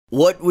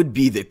What would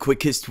be the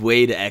quickest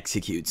way to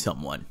execute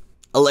someone?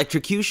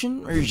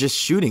 Electrocution or just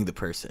shooting the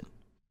person?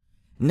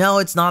 No,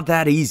 it's not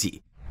that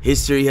easy.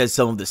 History has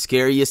some of the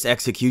scariest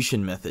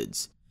execution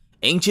methods.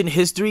 Ancient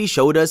history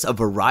showed us a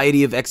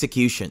variety of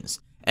executions,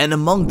 and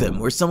among them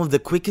were some of the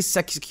quickest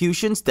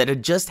executions that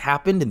had just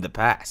happened in the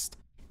past.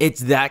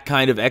 It's that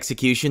kind of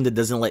execution that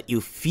doesn't let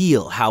you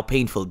feel how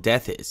painful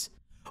death is.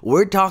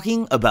 We're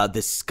talking about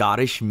the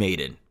Scottish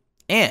Maiden.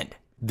 And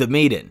the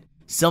Maiden,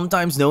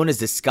 sometimes known as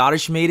the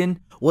Scottish Maiden,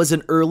 was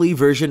an early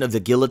version of the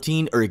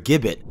guillotine or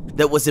gibbet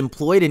that was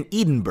employed in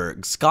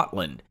Edinburgh,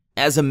 Scotland,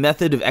 as a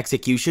method of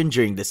execution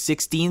during the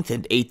 16th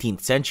and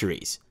 18th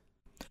centuries.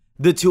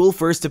 The tool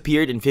first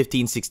appeared in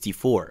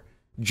 1564,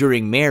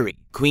 during Mary,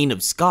 Queen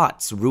of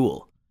Scots'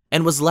 rule,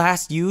 and was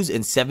last used in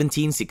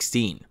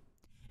 1716.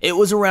 It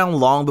was around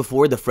long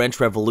before the French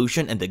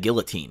Revolution and the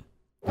guillotine.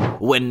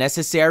 When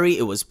necessary,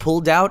 it was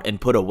pulled out and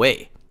put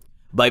away.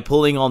 By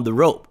pulling on the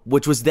rope,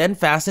 which was then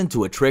fastened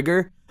to a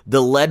trigger,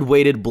 the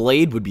lead-weighted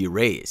blade would be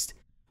raised.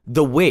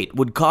 The weight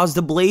would cause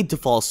the blade to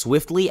fall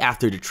swiftly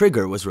after the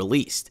trigger was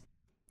released.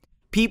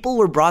 People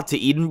were brought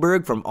to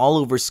Edinburgh from all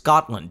over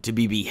Scotland to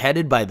be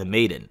beheaded by the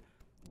Maiden.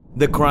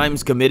 The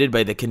crimes committed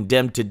by the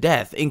condemned to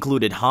death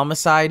included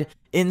homicide,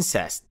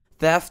 incest,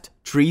 theft,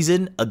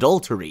 treason,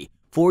 adultery,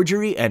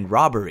 forgery, and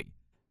robbery.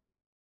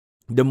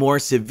 The more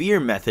severe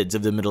methods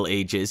of the Middle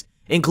Ages,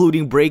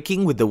 including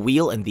breaking with the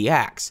wheel and the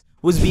axe,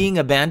 was being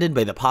abandoned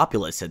by the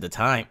populace at the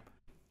time.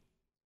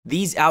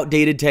 These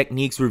outdated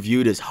techniques were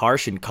viewed as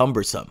harsh and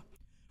cumbersome.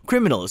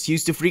 Criminals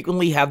used to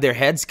frequently have their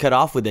heads cut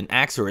off with an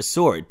axe or a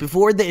sword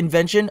before the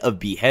invention of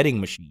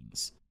beheading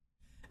machines.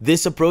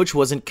 This approach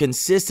wasn't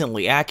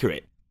consistently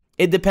accurate.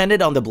 It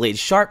depended on the blade's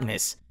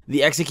sharpness,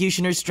 the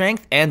executioner's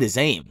strength, and his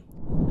aim.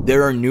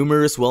 There are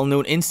numerous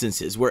well-known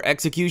instances where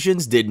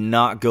executions did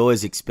not go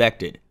as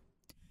expected.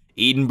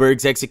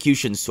 Edinburgh's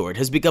execution sword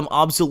has become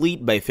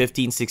obsolete by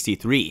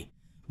 1563.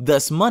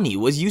 Thus, money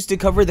was used to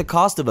cover the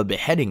cost of a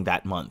beheading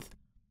that month.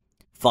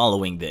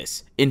 Following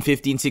this, in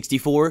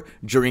 1564,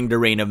 during the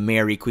reign of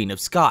Mary, Queen of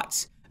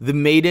Scots, the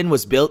Maiden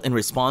was built in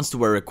response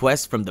to a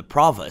request from the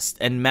Provost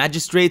and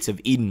Magistrates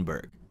of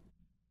Edinburgh.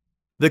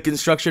 The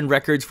construction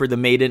records for the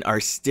Maiden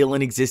are still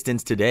in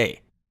existence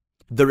today.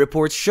 The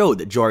reports show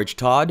that George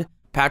Todd,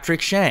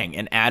 Patrick Shang,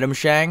 and Adam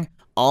Shang,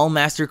 all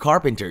master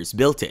carpenters,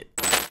 built it.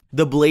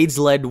 The blade's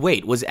lead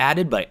weight was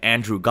added by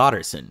Andrew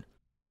Gotterson.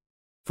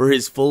 For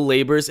his full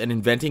labors and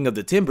inventing of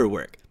the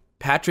timberwork,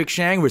 Patrick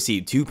Shang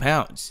received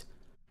 £2.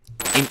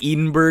 In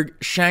Edinburgh,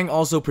 Shang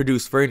also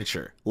produced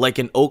furniture, like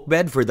an oak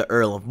bed for the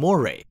Earl of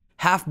Moray,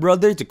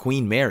 half-brother to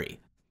Queen Mary.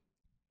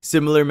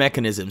 Similar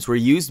mechanisms were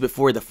used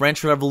before the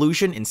French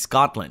Revolution in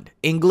Scotland,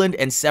 England,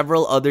 and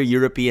several other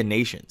European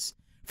nations,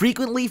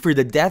 frequently for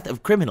the death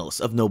of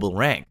criminals of noble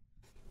rank.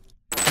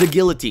 The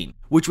guillotine,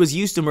 which was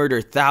used to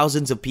murder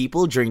thousands of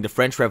people during the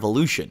French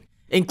Revolution,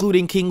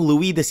 including King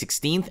Louis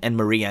XVI and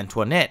Marie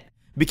Antoinette,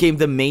 became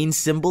the main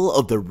symbol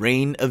of the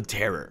Reign of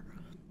Terror.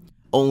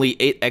 Only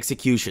 8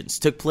 executions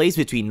took place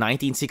between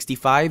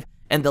 1965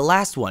 and the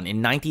last one in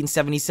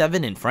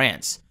 1977 in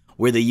France,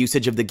 where the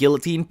usage of the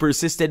guillotine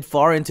persisted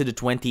far into the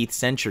 20th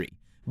century,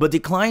 but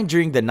declined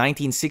during the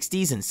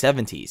 1960s and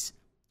 70s.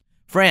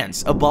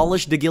 France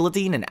abolished the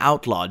guillotine and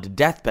outlawed the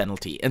death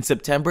penalty in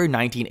September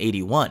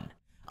 1981,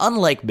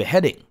 unlike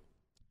beheading.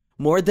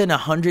 More than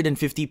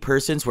 150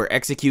 persons were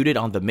executed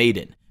on the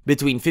Maiden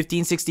between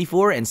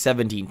 1564 and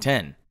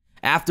 1710,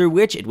 after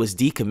which it was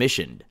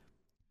decommissioned.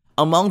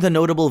 Among the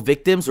notable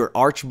victims were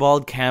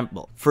Archibald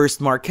Campbell,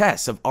 1st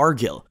Marquess of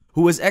Argyll,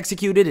 who was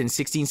executed in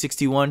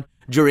 1661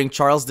 during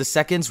Charles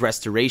II's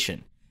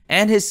restoration,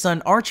 and his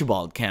son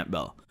Archibald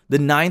Campbell, the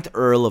 9th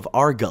Earl of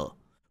Argyll,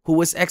 who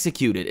was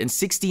executed in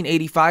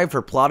 1685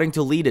 for plotting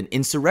to lead an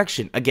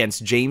insurrection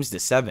against James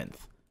VII.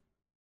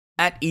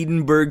 At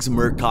Edinburgh's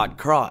Mercat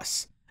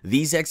Cross,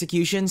 these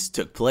executions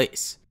took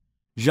place.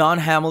 John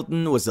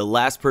Hamilton was the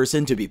last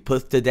person to be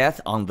put to death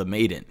on the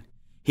Maiden.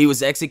 He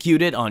was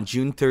executed on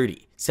June 30,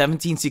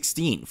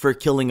 1716 for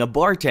killing a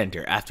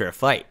bartender after a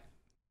fight.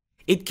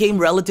 It came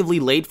relatively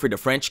late for the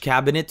French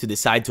cabinet to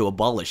decide to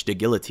abolish the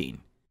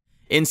guillotine.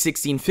 In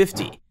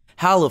 1650,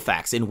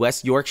 Halifax in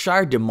West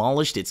Yorkshire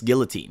demolished its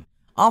guillotine,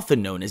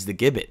 often known as the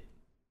gibbet.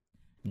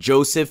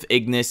 Joseph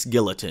Ignace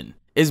Guillotin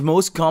is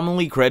most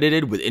commonly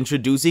credited with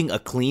introducing a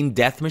clean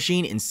death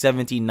machine in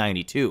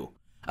 1792,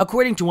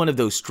 according to one of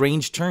those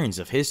strange turns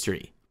of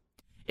history.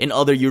 In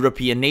other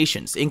European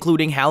nations,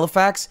 including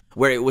Halifax,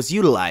 where it was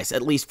utilized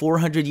at least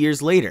 400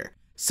 years later,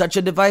 such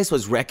a device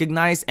was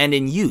recognized and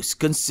in use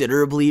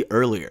considerably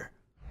earlier.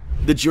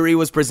 The jury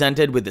was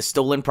presented with the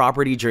stolen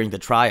property during the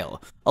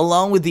trial,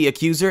 along with the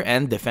accuser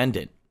and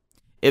defendant.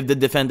 If the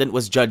defendant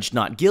was judged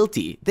not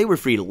guilty, they were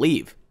free to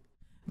leave.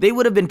 They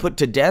would have been put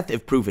to death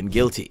if proven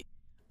guilty.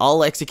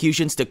 All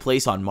executions took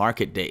place on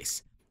market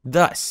days.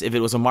 Thus, if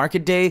it was a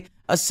market day,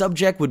 a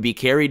subject would be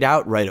carried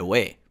out right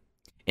away.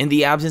 In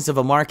the absence of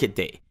a market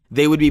day,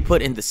 they would be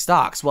put in the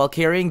stocks while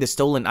carrying the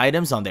stolen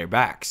items on their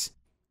backs.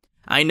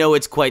 I know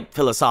it's quite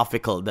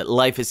philosophical that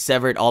life is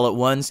severed all at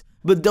once,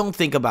 but don't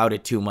think about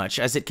it too much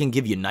as it can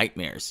give you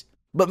nightmares.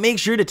 But make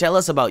sure to tell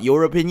us about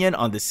your opinion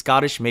on the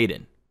Scottish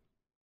Maiden.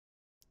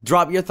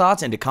 Drop your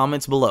thoughts in the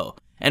comments below,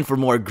 and for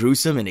more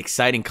gruesome and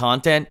exciting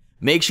content,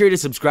 make sure to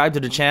subscribe to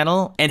the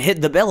channel and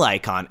hit the bell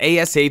icon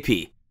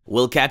ASAP.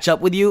 We'll catch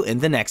up with you in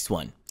the next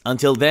one.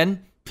 Until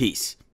then, peace.